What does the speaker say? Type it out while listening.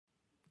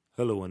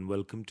Hello and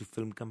welcome to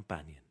Film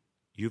Companion.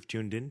 You've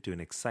tuned in to an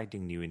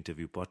exciting new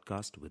interview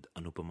podcast with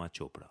Anupama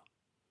Chopra.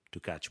 To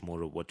catch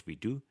more of what we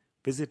do,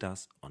 visit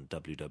us on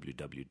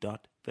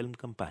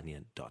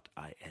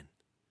www.filmcompanion.in.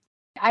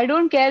 I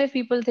don't care if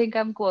people think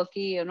I'm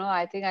quirky.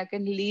 I think I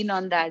can lean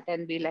on that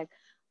and be like,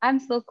 I'm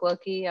so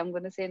quirky. I'm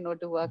going to say no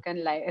to work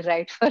and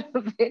write for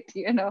a bit.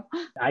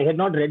 I had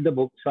not read the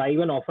book, so I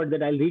even offered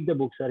that I'll read the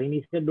book, sir. And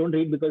he said, "Don't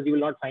read because you will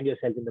not find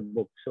yourself in the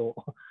book. So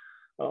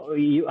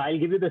I'll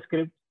give you the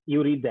script.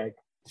 You read that."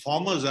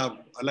 Farmers are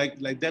like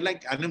they're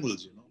like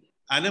animals.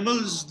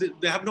 Animals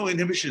they have no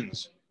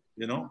inhibitions.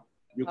 You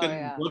can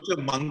Yeah. watch a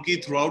monkey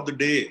throughout the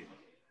day,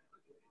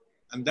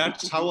 and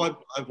that's how I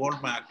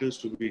want my actors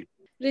to be.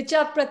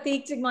 Richa,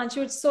 Pratik,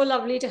 Tigmanshu, it's so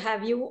lovely to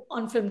have you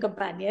on Film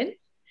Companion.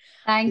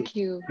 Thank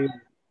you.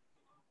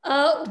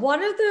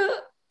 One of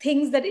the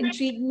things that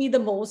intrigued me the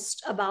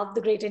most about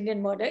The Great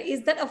Indian Murder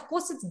is that, of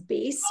course, it's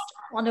based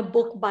on a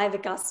book by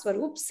Vikas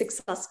Swarup,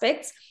 Six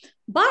Suspects,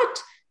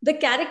 but the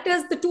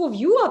characters the two of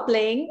you are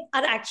playing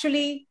are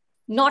actually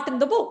not in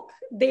the book.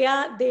 They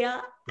are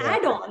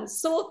add-ons.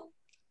 So,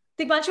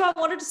 Tigmanshu, I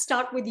wanted to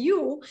start with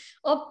you.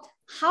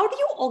 How do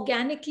you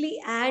organically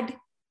add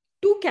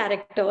two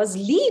characters,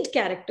 lead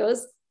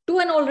characters, to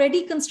an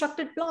already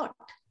constructed plot?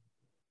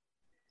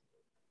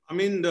 I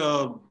mean,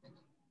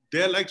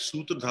 they're like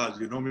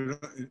sutradhars.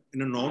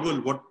 In a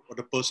novel, what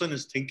a person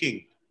is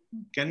thinking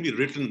can be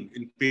written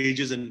in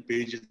pages and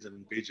pages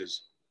and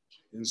pages.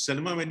 In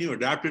cinema, when you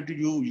adapt it to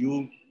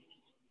you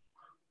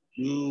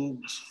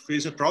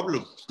face a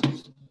problem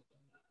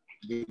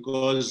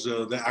because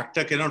the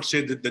actor cannot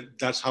say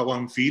that's how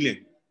I'm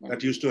feeling.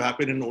 That used to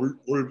happen in old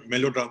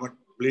melodrama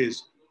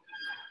plays.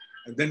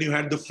 And then you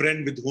had the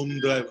friend with whom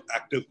the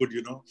actor could,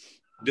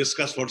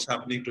 discuss what's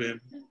happening to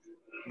him.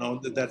 Now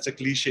that's a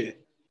cliche.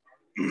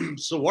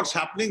 So what's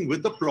happening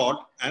with the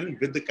plot and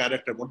with the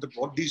character?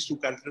 What these two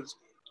characters,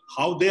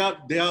 how they are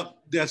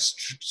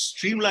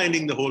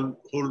streamlining the whole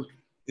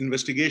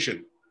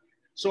investigation.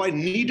 So I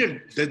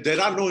needed that there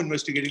are no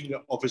investigating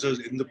officers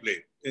in the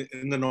play,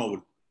 in the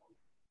novel.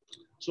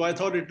 So I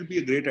thought it would be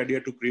a great idea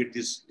to create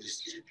these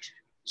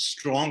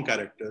strong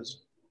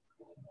characters,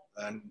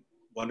 and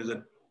one is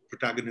a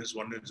protagonist,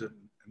 one is an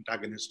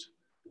antagonist,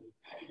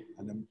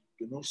 and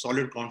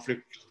solid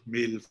conflict,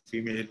 male,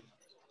 female,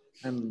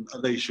 and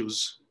other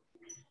issues.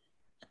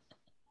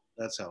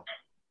 That's how.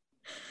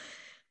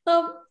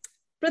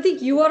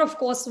 Pratik, you are, of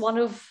course, one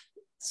of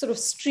sort of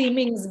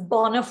streaming's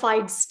bona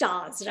fide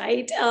stars,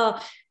 right?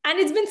 And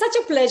it's been such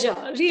a pleasure,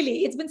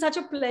 really. It's been such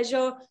a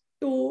pleasure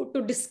to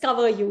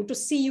discover you, to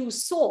see you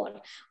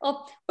soar.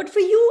 But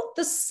for you,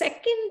 the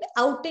second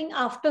outing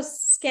after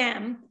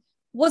Scam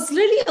was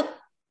really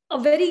a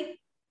very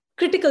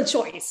critical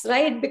choice,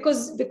 right?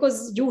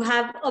 Because you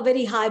have a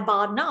very high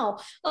bar now.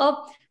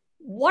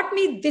 What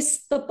made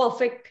this the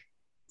perfect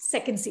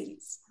second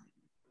series?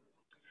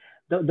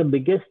 The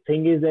biggest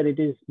thing is that it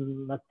is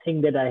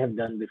nothing that I have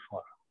done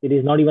before. It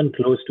is not even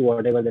close to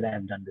whatever that I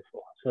have done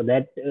before. So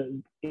that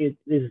it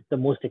is the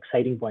most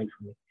exciting point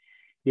for me.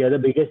 The other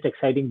biggest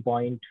exciting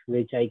point,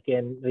 which I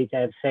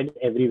have said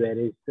everywhere,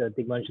 is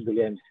Tigmanshu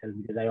Dhulia himself,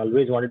 because I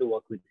always wanted to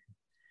work with him.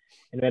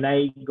 And when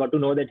I got to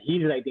know that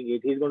he's writing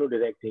it, he's going to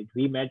direct it,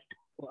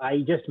 I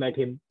just met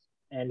him,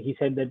 and he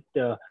said that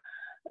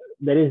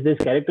there is this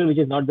character which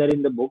is not there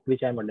in the book,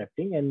 which I'm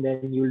adapting, and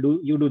then you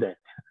do that.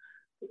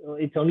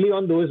 It's only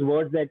on those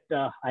words that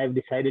I have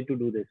decided to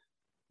do this,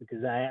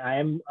 because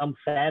I'm a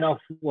fan of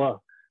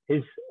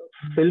his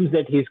films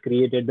that he's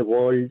created, the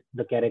world,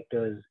 the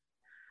characters.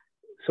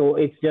 So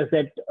it's just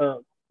that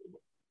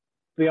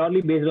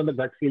purely based on the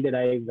gut feel that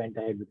I went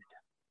ahead with it.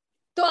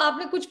 तो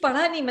आपने कुछ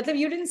पढ़ा नहीं, मतलब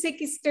you didn't say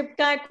कि script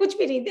का है, कुछ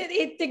भी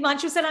नहीं.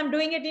 Tigmanshu said I'm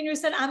doing it and you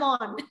said I'm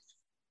on.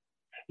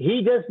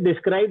 He just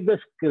described the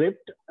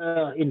script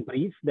in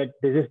brief, that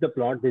this is the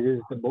plot, this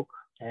is the book.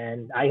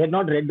 And I had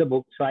not read the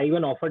book, so I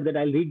even offered that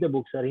I'll read the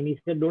book, sir. And he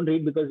said, "Don't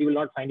read because you will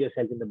not find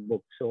yourself in the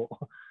book. So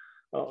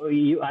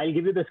I'll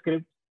give you the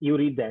script, you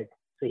read that."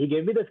 So he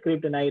gave me the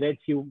script and I read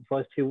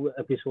first few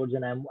episodes,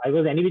 and I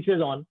was any which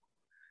was on,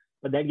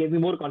 but that gave me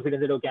more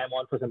confidence that, okay, I'm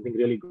on for something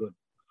really good.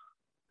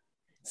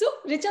 So,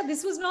 Richa,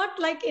 this was not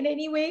like in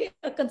any way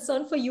a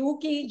concern for you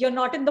कि you're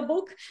not in the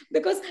book,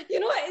 because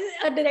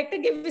a director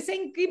gave me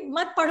saying कि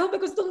मत पढ़ो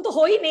because तुम तो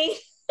हो ही नहीं.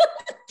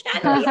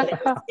 Can be a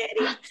little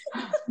scary.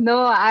 No,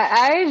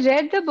 I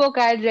read the book.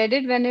 I read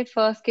it when it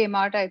first came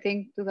out, I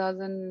think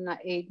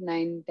 2008,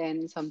 9,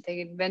 10,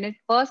 something. When it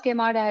first came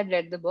out, I had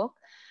read the book.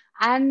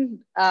 And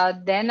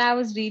then I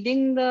was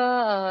reading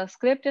the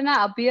script, and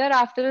I appear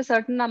after a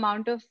certain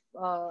amount of,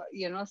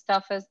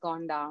 stuff has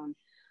gone down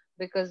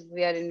because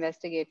we are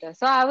investigators.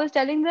 So I was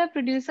telling the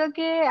producer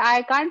that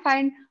I can't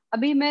find,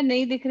 abhi main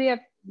nahi dikh rahi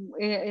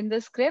in the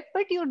script,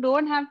 but you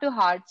don't have to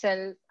hard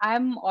sell.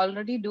 I'm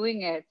already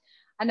doing it.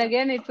 And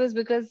again, it was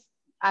because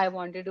I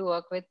wanted to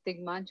work with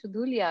Tigmanshu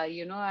Dhulia.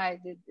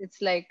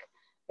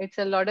 It's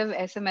a lot of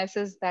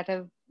SMSs that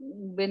have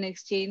been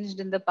exchanged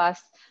in the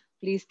past.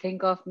 Please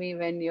think of me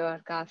when you're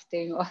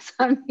casting or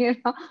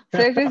something, So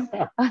it is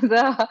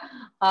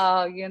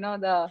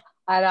the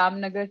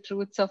Aramnagar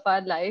truths of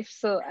our life.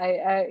 So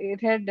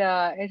it had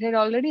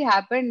already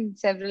happened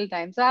several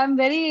times. So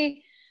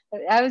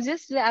I was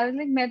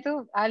like,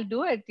 Metu, I'll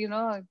do it, you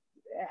know.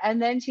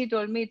 And then she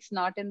told me it's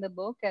not in the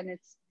book, and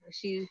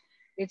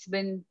it's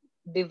been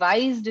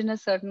devised in a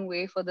certain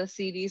way for the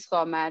series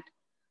format.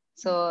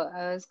 So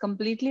I was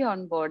completely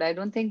on board. I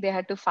don't think they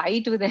had to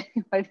fight with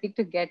anybody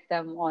to get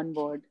them on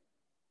board.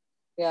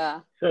 Yeah.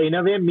 So in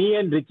a way, me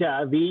and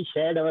Richa, we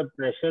shared our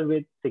pressure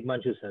with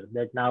Tigmanshu sir.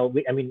 That now,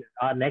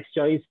 our next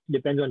choice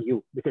depends on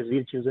you because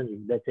we've chosen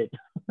you. That's it.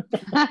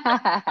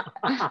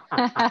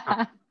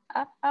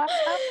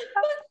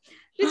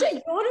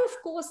 Richa, you're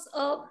of course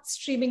a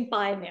streaming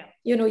pioneer.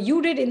 You know,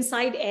 you did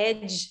Inside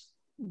Edge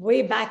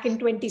way back in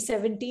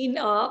 2017.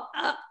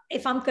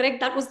 If I'm correct,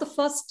 that was the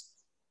first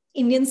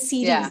Indian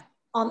series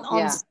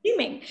on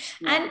streaming.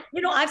 Yeah. And,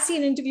 you know, I've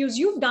seen interviews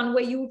you've done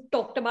where you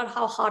talked about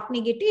how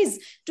heartening it is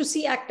to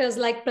see actors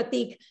like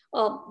Pratik,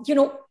 you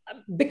know,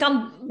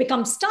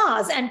 become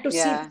stars, and to see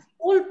a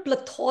whole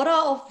plethora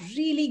of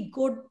really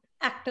good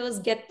actors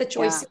get the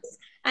choices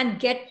and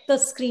get the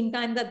screen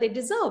time that they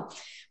deserve.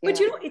 But,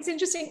 you know, it's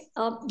interesting.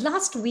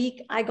 Last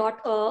week, I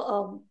got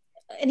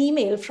an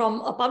email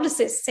from a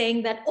publicist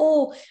saying that,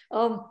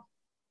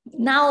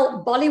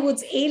 now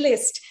Bollywood's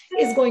A-list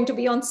is going to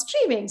be on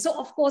streaming. So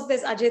of course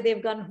there's Ajay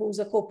Devgan, who's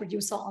a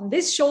co-producer on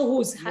this show,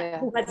 who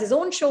has his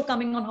own show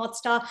coming on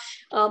Hotstar.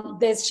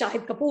 There's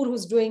Shahid Kapoor,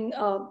 who's doing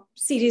a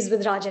series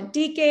with Raj and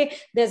TK.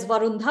 There's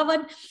Varun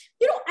Dhawan.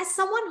 You know, as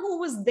someone who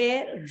was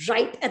there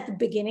right at the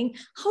beginning,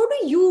 how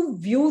do you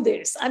view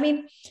this? I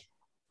mean,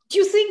 do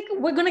you think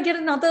we're going to get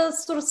another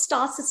sort of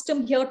star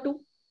system here too?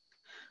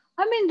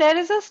 I mean, there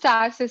is a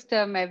star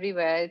system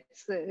everywhere.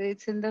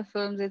 It's in the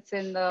films. It's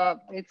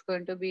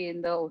going to be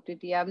in the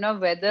OTT. I'm not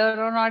whether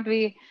or not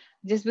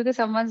just because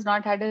someone's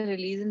not had a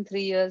release in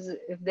 3 years,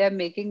 if they're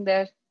making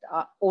their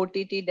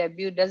OTT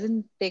debut,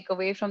 doesn't take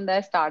away from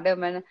their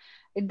stardom, and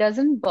it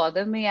doesn't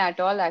bother me at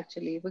all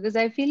actually, because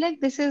I feel like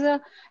this is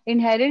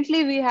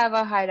inherently we have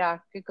a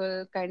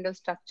hierarchical kind of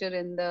structure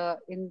in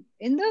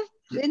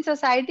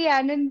society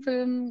and in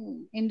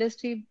film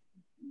industry.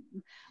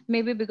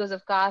 Maybe because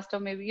of caste, or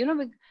maybe, you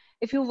know,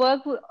 if you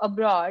work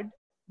abroad,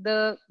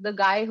 the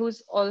guy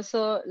who's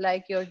also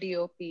like your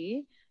DOP,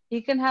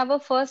 he can have a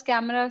first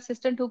camera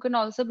assistant who can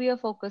also be a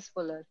focus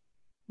puller.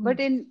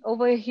 But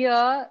over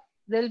here,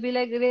 they'll be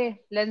like,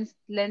 "Hey, lens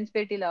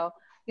peti lao."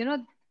 You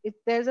know,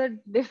 there's a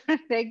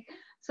different like.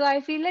 So I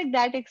feel like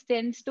that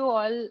extends to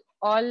all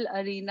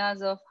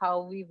arenas of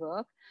how we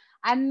work,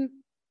 and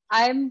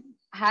I'm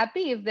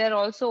happy if they're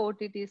also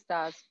OTT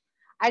stars.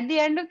 At the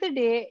end of the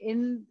day,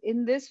 in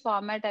this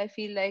format, I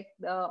feel like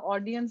the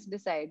audience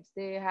decides.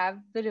 They have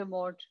the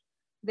remote,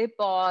 they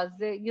pause,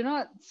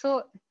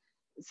 so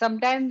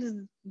sometimes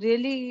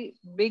really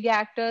big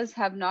actors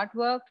have not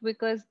worked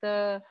because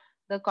the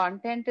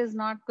content is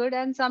not good,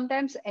 and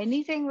sometimes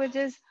anything which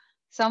is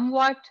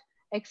somewhat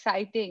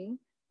exciting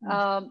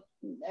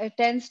it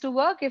tends to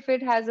work if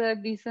it has a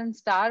decent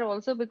star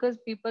also, because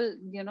people,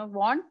 you know,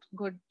 want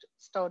good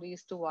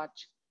stories to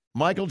watch.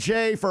 Michael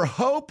J. for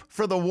Hope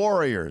for the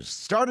Warriors.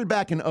 Started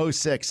back in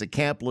 2006 at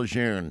Camp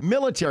Lejeune.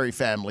 Military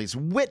families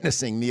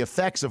witnessing the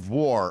effects of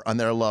war on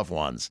their loved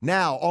ones.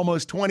 Now,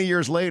 almost 20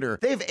 years later,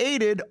 they've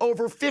aided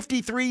over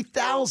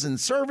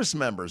 53,000 service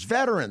members,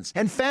 veterans,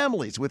 and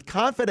families with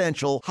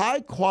confidential,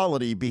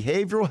 high-quality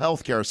behavioral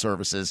health care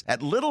services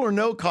at little or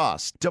no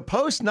cost to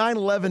post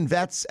 9/11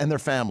 vets and their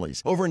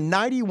families. Over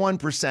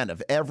 91%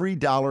 of every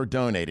dollar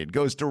donated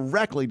goes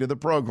directly to the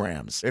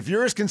programs. If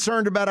you're as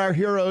concerned about our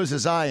heroes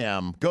as I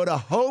am, go to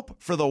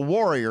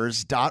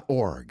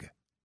hopeforthewarriors.org.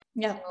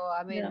 Yeah. So,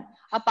 I mean,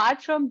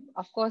 apart from,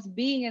 of course,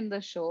 being in the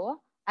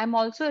show, I'm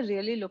also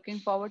really looking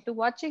forward to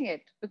watching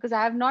it, because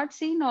I have not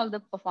seen all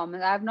the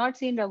performance. I have not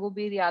seen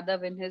Raghuveer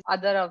Yadav in his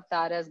other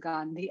avatar as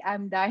Gandhi.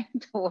 I'm dying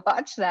to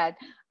watch that.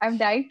 I'm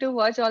dying to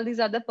watch all these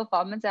other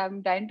performances.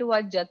 I'm dying to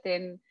watch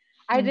Jatin.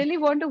 I really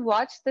want to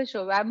watch the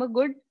show. I'm a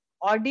good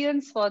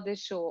audience for this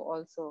show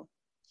also.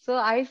 So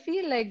I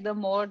feel like the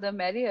more the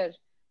merrier.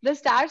 The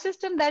star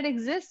system that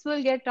exists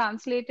will get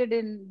translated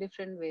in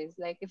different ways.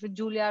 Like if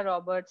Julia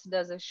Roberts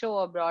does a show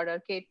abroad, or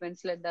Kate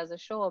Winslet does a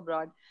show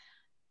abroad,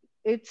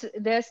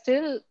 they're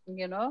still,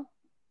 you know,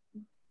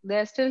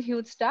 they're still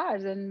huge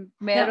stars. And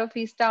Mayor of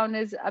Easttown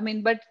is, I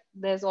mean, but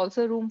there's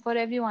also room for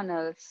everyone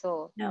else.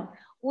 So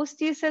उस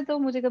चीज से तो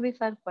मुझे कभी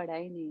फर्क पड़ा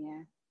ही नहीं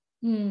है.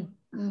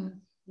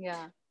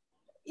 Yeah.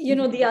 You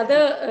know, the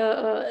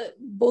other,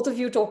 both of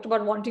you talked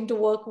about wanting to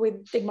work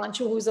with Tigmanshu,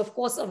 who is, of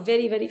course, a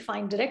very, very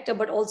fine director,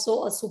 but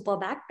also a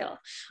superb actor.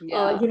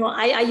 Yeah. You know,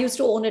 I used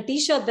to own a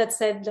T-shirt that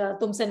said,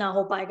 Tumse na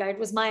ho paega. It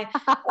was my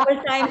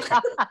all-time,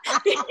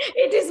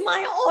 it is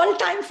my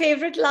all-time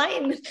favorite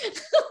line,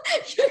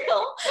 you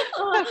know,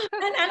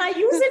 and I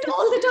use it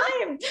all the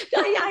time.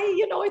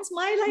 You know, it's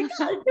my like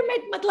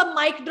ultimate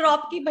mic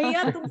drop ki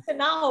bhaiya tumse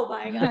na ho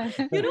paega,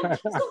 you know.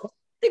 So,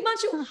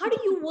 Tigmanshu, how do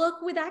you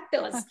work with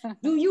actors?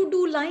 Do you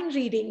do line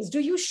readings? Do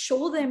you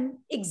show them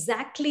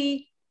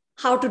exactly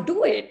how to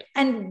do it,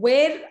 and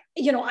where,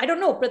 I don't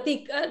know,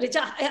 Pratik,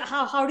 Richa,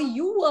 how do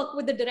you work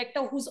with the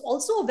director who's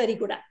also a very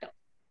good actor?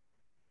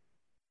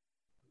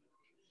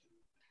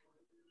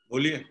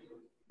 बोलिए.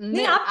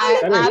 नहीं,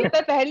 आप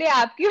पे पहले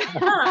आपकी.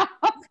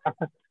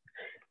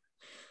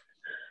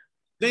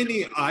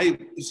 नहीं, I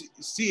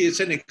see it's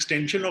an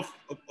extension of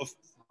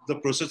the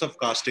process of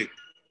casting.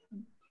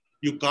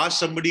 You cast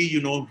somebody,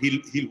 he'll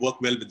work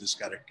well with this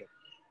character,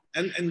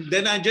 and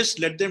then I just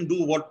let them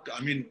do what,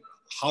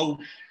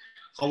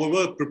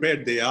 however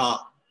prepared they are.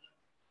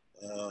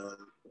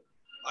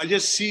 I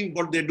just see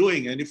what they're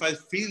doing, and if I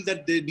feel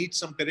that they need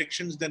some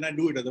corrections, then I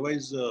do it.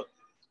 Otherwise,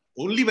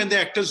 only when the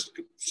actors,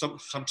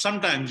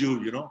 sometimes you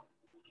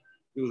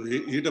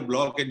hit a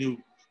block and you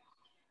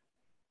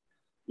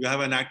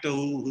have an actor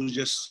who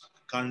just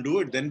can't do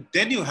it,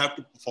 then you have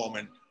to perform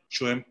and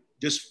show him,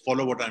 just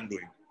follow what I'm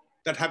doing.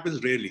 That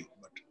happens rarely.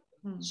 But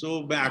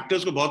so मैं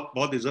actors को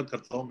बहुत इज्जत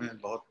करता हूँ, मैं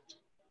बहुत,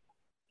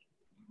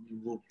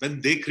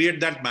 when they create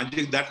that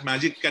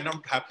magic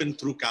cannot happen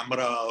through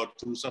camera or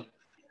through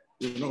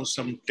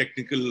some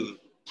technical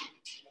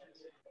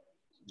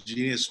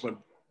genius, but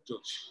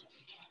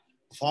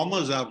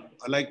performers are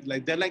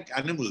like they're like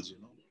animals,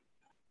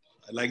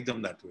 I like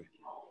them that way.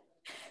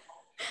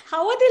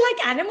 How are they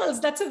like animals?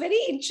 That's a very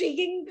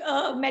intriguing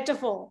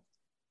metaphor.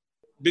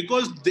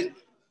 Because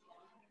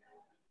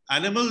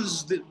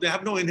animals, they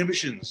have no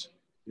inhibitions,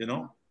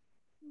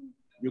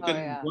 You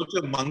can watch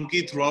a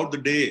monkey throughout the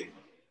day.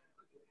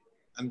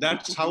 And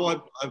that's how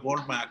I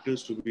want my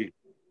actors to be.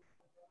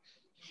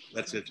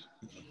 That's it.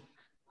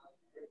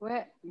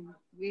 Well,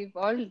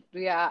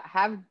 we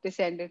have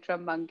descended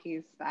from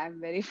monkeys. I'm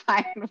very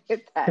fine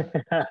with that.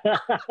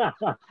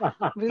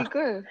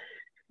 Bilkul.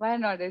 Why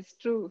not? It's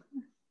true.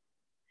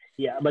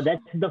 Yeah, but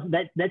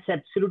that's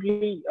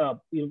absolutely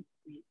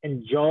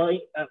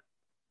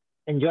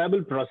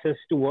enjoyable process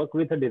to work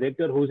with a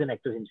director who's an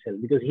actor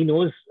himself, because he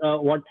knows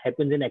what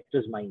happens in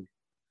actor's mind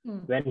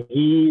when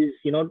he's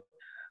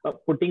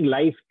putting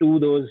life to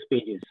those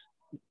pages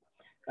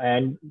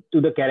and to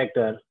the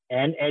character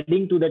and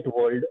adding to that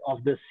world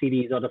of the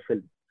series or the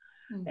film.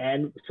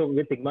 And so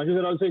with Tigmanshu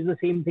sir also, it's the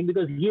same thing,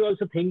 because he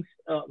also thinks,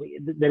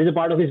 there is a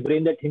part of his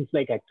brain that thinks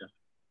like actor.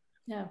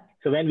 Yeah.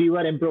 So when we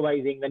were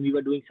improvising, when we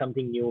were doing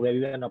something new, when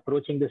we were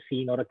approaching the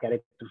scene or a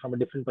character from a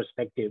different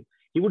perspective,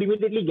 he would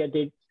immediately get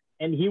it,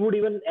 and he would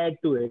even add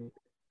to it.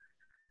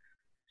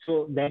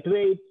 So that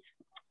way,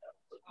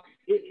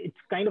 it's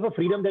kind of a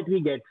freedom that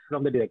we get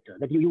from the director,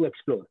 that you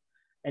explore,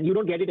 and you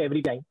don't get it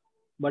every time.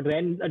 But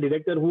when a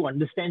director who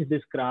understands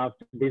this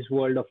craft, this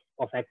world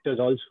of actors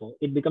also,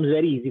 it becomes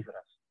very easy for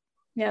us.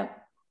 Yeah.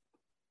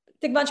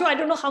 Tigmanshu, I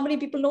don't know how many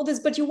people know this,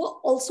 but you were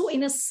also,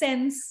 in a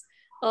sense,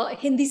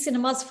 Hindi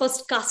cinema's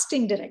first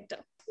casting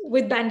director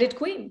with Bandit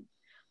Queen.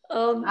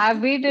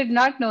 We did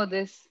not know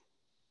this.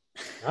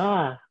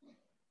 How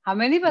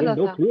many pata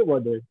no tha? clue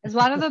about this. It's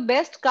one of the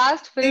best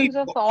cast films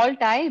of all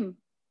time.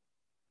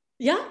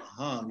 Yeah.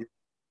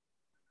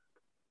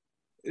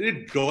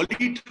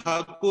 Dolly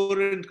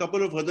Thakur and a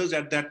couple of others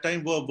at that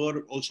time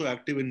were also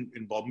active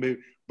in Bombay,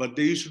 but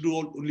they used to do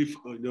only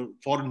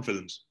foreign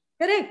films.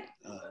 Correct.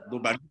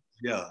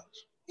 Yeah.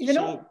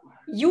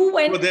 You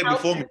went were there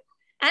before me.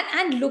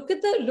 And look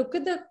at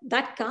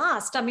that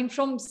cast. I mean,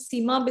 from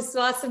Seema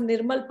Biswas and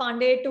Nirmal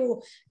Pandey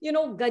to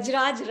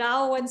Gajraj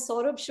Rao and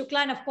Saurabh Shukla,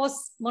 and of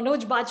course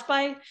Manoj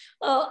Bajpayee.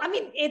 I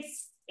mean,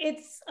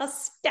 it's a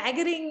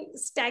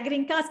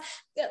staggering cast.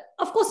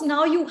 Of course,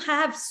 now you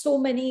have so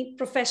many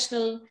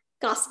professional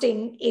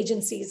casting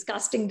agencies,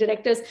 casting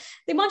directors.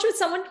 Tigmanshu, as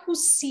someone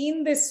who's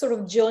seen this sort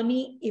of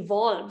journey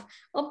evolve,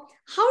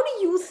 how do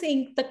you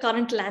think the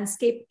current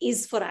landscape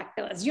is for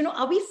actors?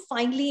 Are we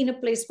finally in a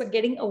place where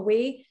getting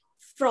away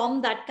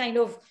from that kind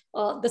of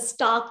the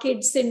star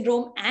kid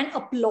syndrome and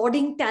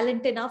applauding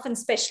talent enough, and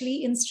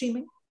especially in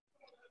streaming?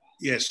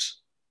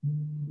 Yes,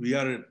 we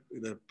are in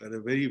a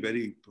very,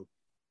 very,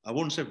 I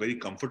won't say very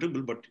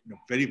comfortable, but in a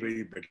very,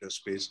 very better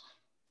space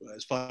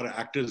as far as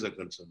actors are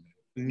concerned.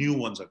 New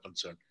ones are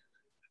concerned.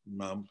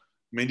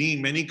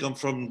 Many come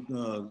from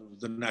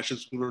the National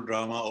School of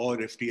Drama or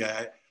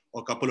FTI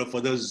or a couple of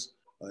others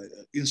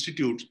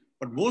institutes,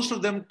 but most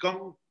of them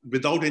come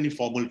without any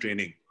formal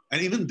training,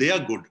 and even they are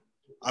good.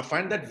 I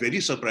find that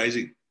very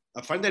surprising.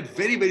 I find that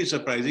very, very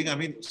surprising. I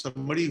mean,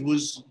 somebody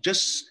who's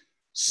just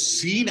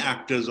seen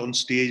actors on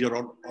stage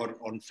or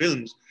on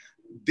films,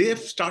 they've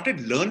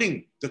started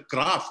learning the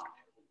craft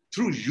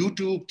through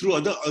YouTube, through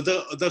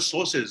other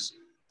sources,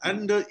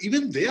 and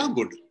even they are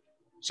good.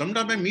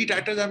 Sometimes I meet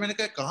actors, I mean,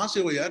 kahan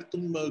se ho yaar?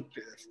 Tum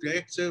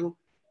FTI se ho?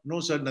 No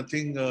sir,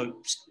 nothing.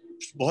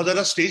 बहुत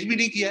ज़्यादा stage भी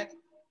नहीं किया है,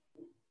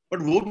 but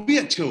वो भी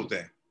अच्छे होते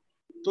हैं.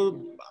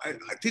 So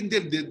I think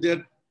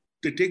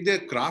they take their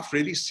craft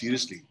really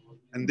seriously,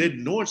 and they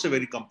know it's a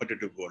very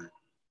competitive world.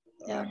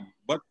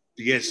 But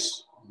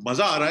yes,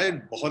 मजा आ रहा है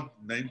बहुत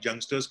नए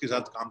youngsters के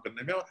साथ काम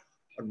करने में,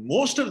 and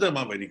most of them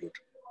are very good.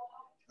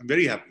 I'm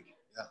very happy.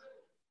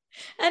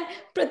 Yeah. And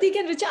Pratik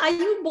and Richa, are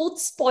you both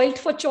spoilt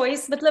for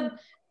choice? मतलब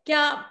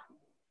क्या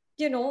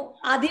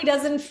आधी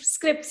dozen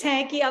scripts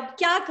हैं कि अब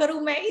क्या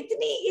करूं मैं,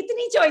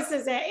 इतनी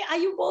choices है. Are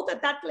you both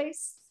at that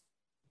place?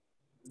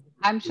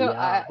 I'm sure.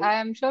 Yeah. I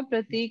am sure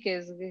Pratik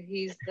is.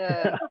 He's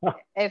the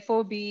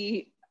FOB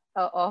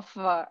of.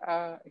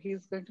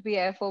 He's going to be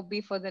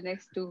FOB for the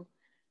next 2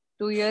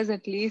 years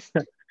at least.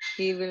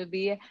 He will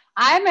be.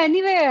 I'm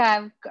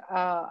anyway.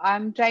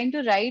 I'm trying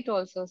to write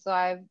also.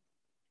 So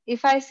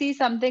if I see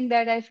something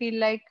that I feel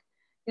like,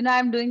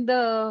 I'm doing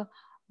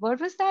what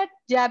was that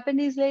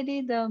Japanese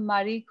lady, the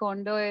Marie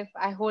Kondo? If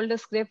I hold a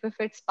script, if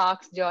it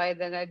sparks joy,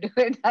 then I do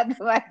it.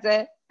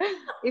 Otherwise,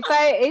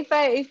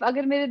 if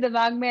अगर मेरे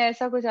दिमाग में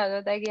ऐसा कुछ आ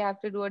जाता है कि I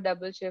have to do a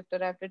double shift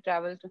or I have to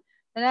travel to,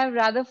 then I'd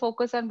rather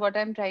focus on what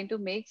I'm trying to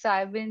make. So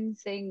I've been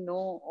saying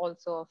no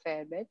also a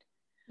fair bit,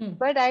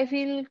 but I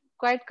feel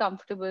quite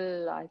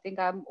comfortable. I think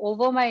I'm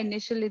over my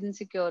initial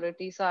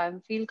insecurity, so I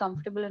feel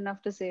comfortable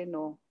enough to say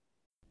no.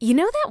 You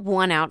know that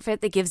one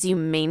outfit that gives you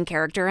main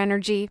character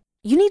energy?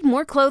 You need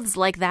more clothes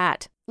like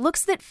that.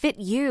 Looks that fit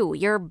you,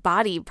 your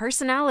body,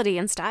 personality,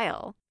 and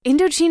style.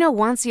 Indochino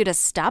wants you to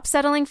stop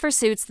settling for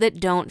suits that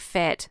don't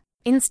fit.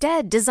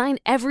 Instead, design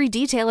every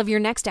detail of your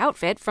next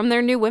outfit from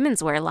their new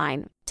women's wear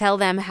line. Tell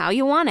them how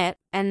you want it,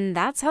 and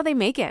that's how they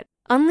make it.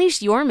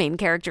 Unleash your main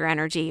character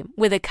energy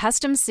with a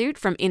custom suit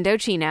from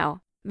Indochino.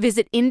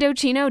 Visit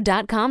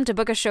Indochino.com to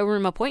book a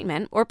showroom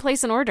appointment or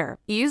place an order.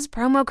 Use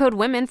promo code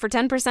WOMEN for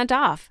 10%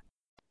 off.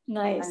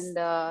 Nice.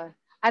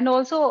 And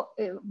also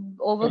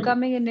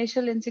overcoming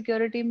initial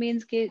insecurity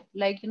means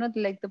like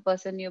the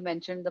person you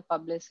mentioned, the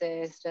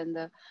publicist and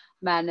the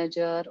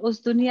manager,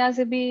 us duniya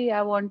se bhi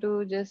I want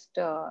to just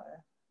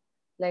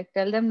like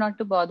tell them not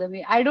to bother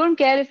me. I don't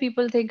care if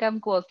people think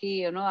I'm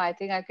quirky, I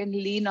think I can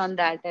lean on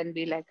that and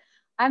be like,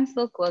 I'm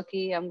so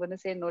quirky, I'm going to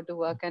say no to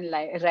work and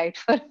write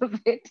for a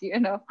bit,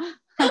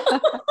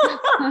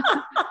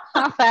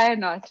 Why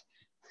not?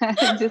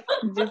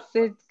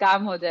 जिससे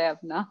काम हो जाए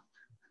अपना.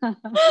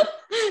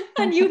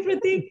 And you,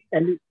 Pratik?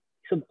 And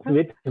so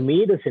with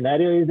me, the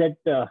scenario is that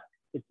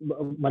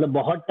मतलब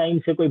बहुत time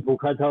से कोई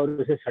भूखा था और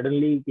उसे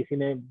सडनली किसी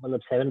ने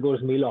 7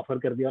 course meal ऑफर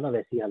कर दिया ना,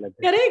 वैसी हालत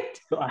है.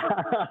 Correct. So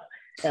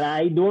and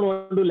I don't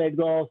want to let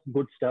go of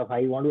good stuff.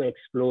 I want to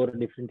explore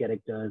different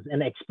characters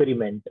and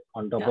experiment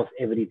on top of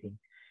everything.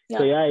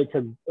 So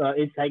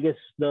it's I guess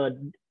the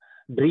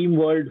dream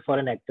world for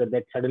an actor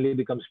that suddenly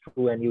becomes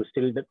true, and you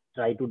still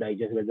try to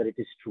digest whether it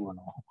is true or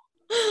not.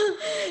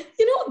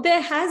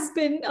 There has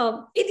been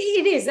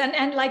it is,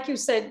 and like you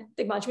said,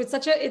 Tigmanshu, it's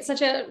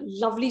such a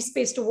lovely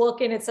space to work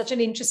in. It's such an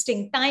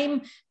interesting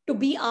time to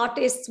be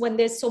artists when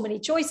there's so many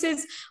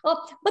choices.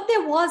 But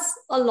there was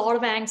a lot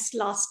of angst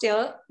last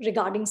year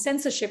regarding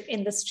censorship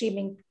in the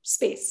streaming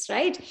space,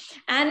 right?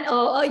 And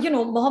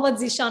Mohammad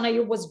Zishan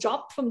Ayub was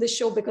dropped from the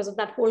show because of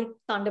that whole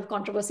Tandav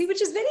controversy,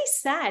 which is very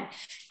sad.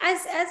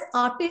 As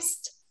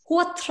artists who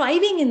are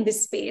thriving in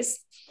this space,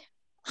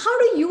 how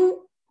do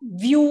you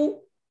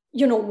view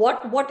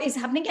what is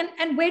happening,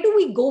 and where do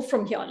we go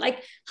from here?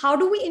 Like, how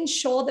do we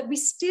ensure that we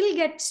still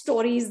get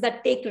stories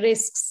that take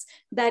risks,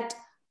 that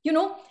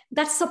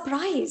that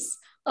surprise,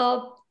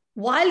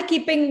 while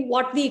keeping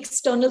what the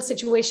external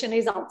situation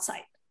is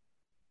outside?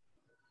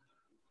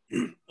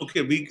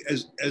 Okay, we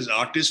as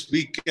artists,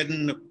 we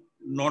can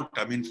not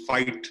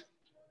fight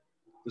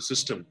the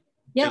system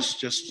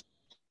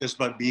just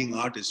by being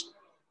artists.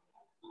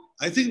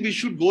 I think we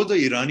should go the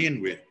Iranian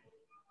way.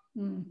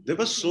 There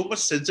was so much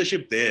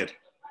censorship there.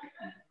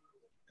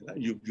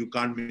 You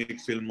can't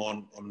make film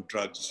on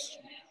drugs,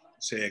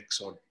 sex,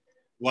 or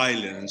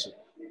violence.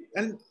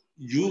 And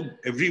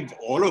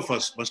all of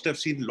us must have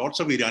seen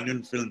lots of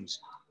Iranian films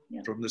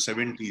from the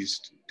 70s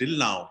till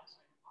now.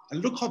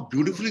 And look how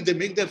beautifully they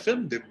make their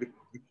film. They've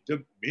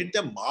made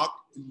their mark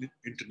in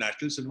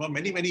international cinema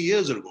many, many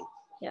years ago.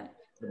 Yeah.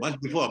 Much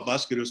before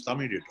Abbas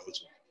Kiarostami did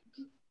also.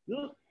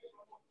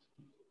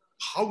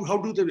 How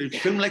do they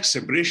film like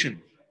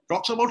Separation?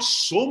 Talks about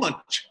so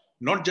much.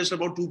 Not just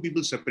about two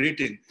people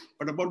separating,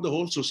 but about the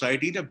whole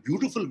society in a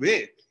beautiful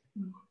way.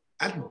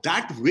 And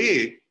that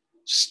way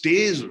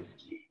stays with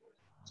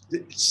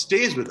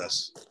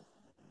us.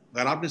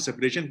 अगर आपने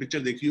separation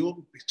picture देखी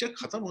हो, picture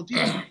खत्म होती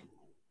है.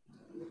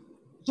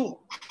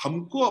 So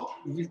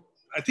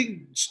I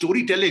think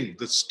storytelling,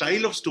 the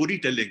style of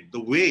storytelling,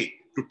 the way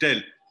to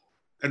tell,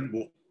 and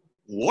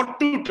what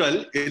to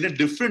tell in a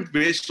different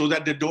way so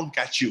that they don't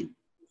catch you.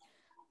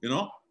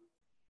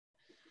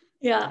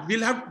 Yeah,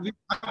 we'll have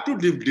to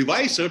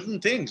devise certain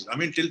things.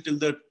 Till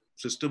the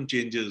system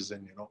changes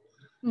and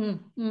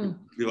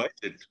devise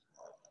it.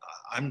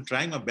 I'm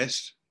trying my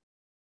best.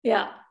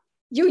 Yeah,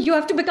 you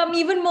have to become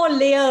even more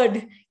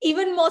layered,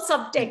 even more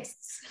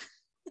subtexts.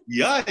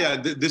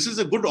 Yeah. This is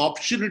a good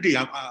opportunity.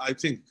 I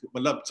think.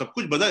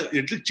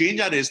 It will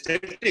change our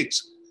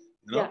aesthetics.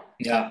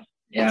 Yeah.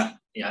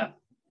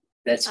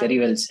 That's very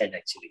well said,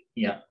 actually.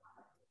 Yeah.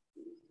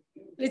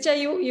 Richa,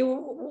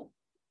 you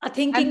are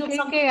thinking of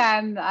something?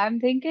 I'm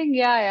thinking,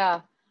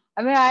 yeah.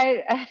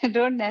 I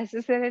don't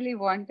necessarily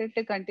want it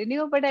to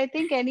continue, but I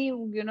think any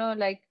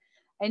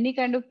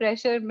kind of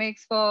pressure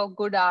makes for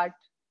good art,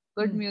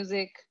 good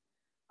music,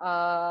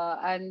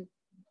 and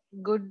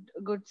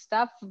good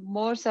stuff,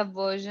 more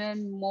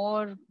subversion,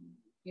 more,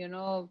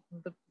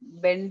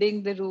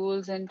 bending the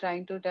rules and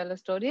trying to tell a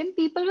story, and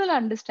people will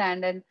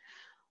understand. And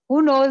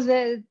who knows,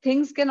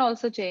 things can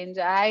also change.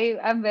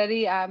 I'm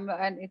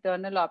an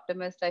eternal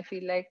optimist. I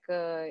feel like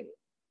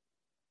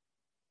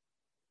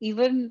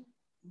even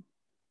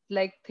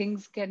like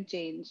things can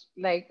change,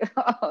 like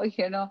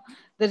the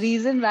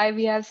reason why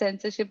we have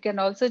censorship can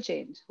also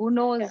change. Who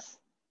knows?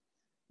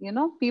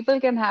 People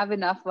can have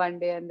enough one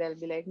day and they'll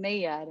be like,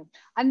 nahi yaar.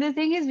 And the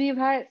thing is, we've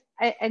had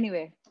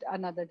anyway,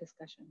 another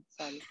discussion,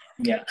 sorry.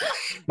 Yeah,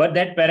 but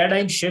that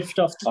paradigm shift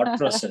of thought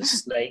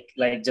process,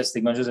 like just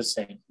Tigmanshu is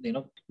saying,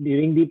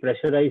 during the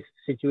pressurized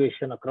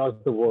situation across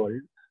the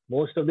world,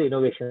 most of the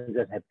innovations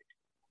have happened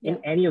in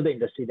any of the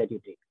industry that you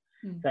take.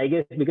 So I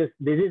guess because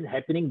this is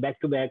happening back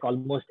to back,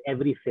 almost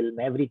every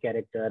film, every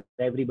character,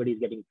 everybody's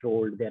getting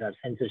trolled. There are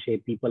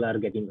censorship, people are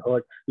getting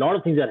hurt. A lot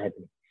of things are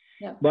happening.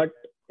 Yeah. But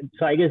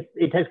so I guess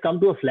it has come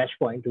to a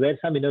flashpoint where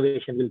some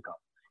innovation will come.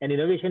 And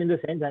innovation in the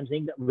sense, I'm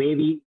saying the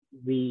way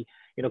we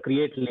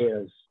create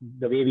layers,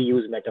 the way we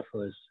use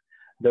metaphors,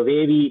 the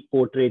way we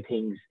portray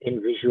things in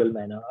visual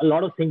manner. A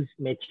lot of things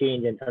may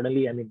change, and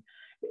suddenly,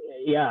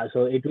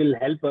 so it will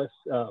help us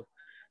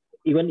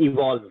even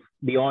evolve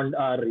beyond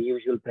our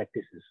usual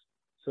practices.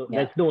 So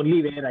that's the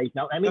only way right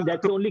now.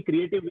 That's the only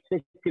creative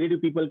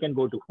people can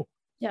go to.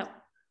 Yeah,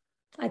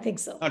 I think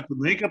so. To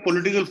make a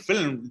political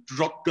film,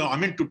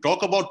 to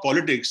talk about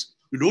politics,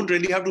 you don't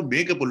really have to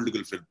make a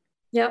political film.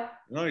 Yeah.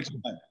 It's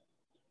fine.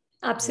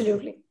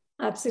 Absolutely.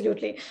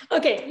 Absolutely.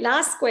 Okay,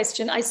 last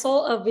question. I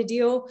saw a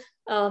video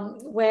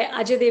where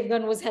Ajay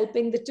Devgan was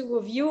helping the two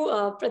of you,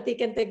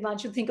 Pratik and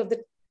Tigmanshu, think of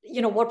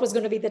what was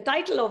going to be the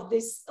title of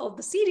the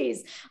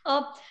series.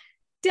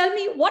 Tell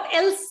me, what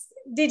else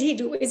did he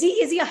do? Is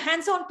he a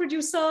hands-on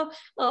producer,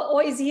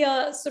 or is he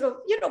a sort of,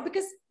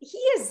 because he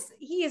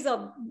is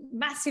a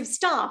massive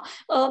star.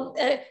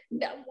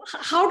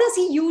 How does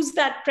he use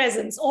that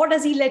presence, or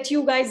does he let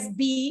you guys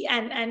be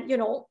and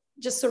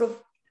just sort of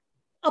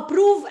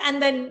approve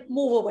and then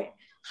move away?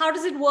 How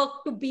does it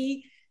work to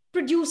be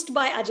produced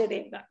by Ajay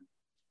Devgan?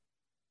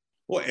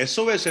 वो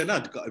SOS है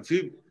ना. If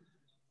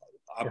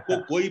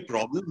आपको कोई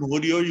problem हो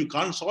रही हो, you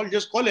can't solve,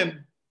 just call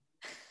him.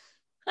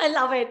 I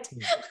love it.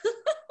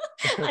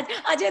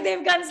 Ajay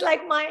Devgan's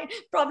like my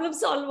problem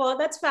solver.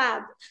 That's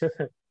fab.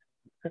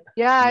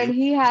 Yeah, and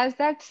he has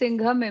that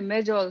Singham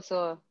image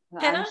also.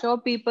 I'm sure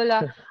people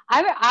are.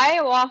 I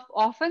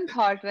often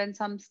thought when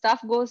some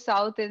stuff goes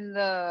south in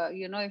the,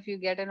 if you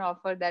get an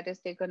offer that is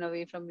taken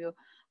away from you,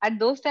 at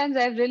those times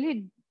I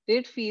really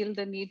did feel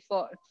the need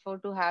for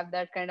to have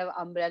that kind of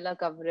umbrella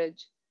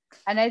coverage.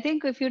 And I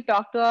think if you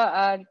talk to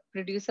our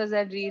producers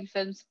at Real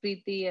Films,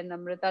 Preeti and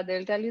Namrata,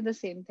 they'll tell you the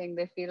same thing.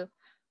 They feel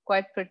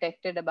quite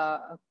protected by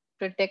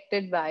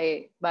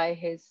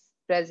his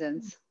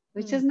presence,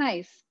 which is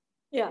nice.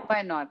 Yeah.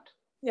 Why not?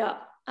 Yeah,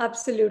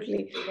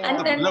 absolutely. Yeah.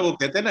 And then वो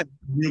कहते हैं ना,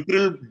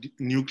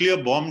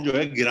 nuclear bomb जो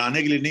है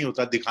गिराने के लिए नहीं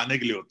होता, दिखाने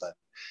के लिए होता है.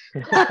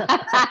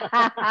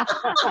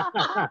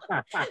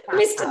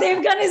 Mr.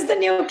 Devgan is the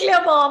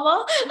nuclear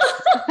bomber.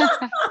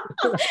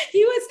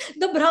 He was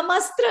the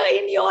Brahmastra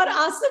in your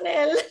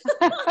arsenal.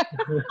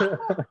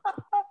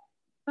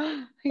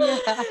 Yeah.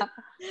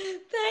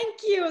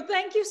 Thank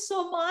you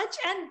so much,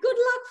 and good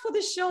luck for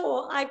the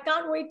show. I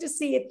can't wait to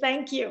see it.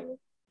 Thank you.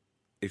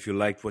 If you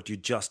liked what you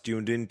just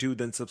tuned into,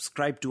 then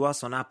subscribe to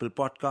us on Apple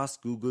Podcasts,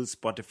 Google,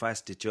 Spotify,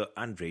 Stitcher,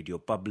 and Radio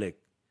Public.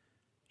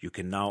 You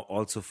can now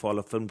also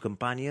follow Film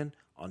Companion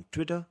on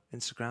Twitter,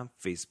 Instagram,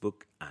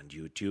 Facebook, and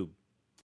YouTube.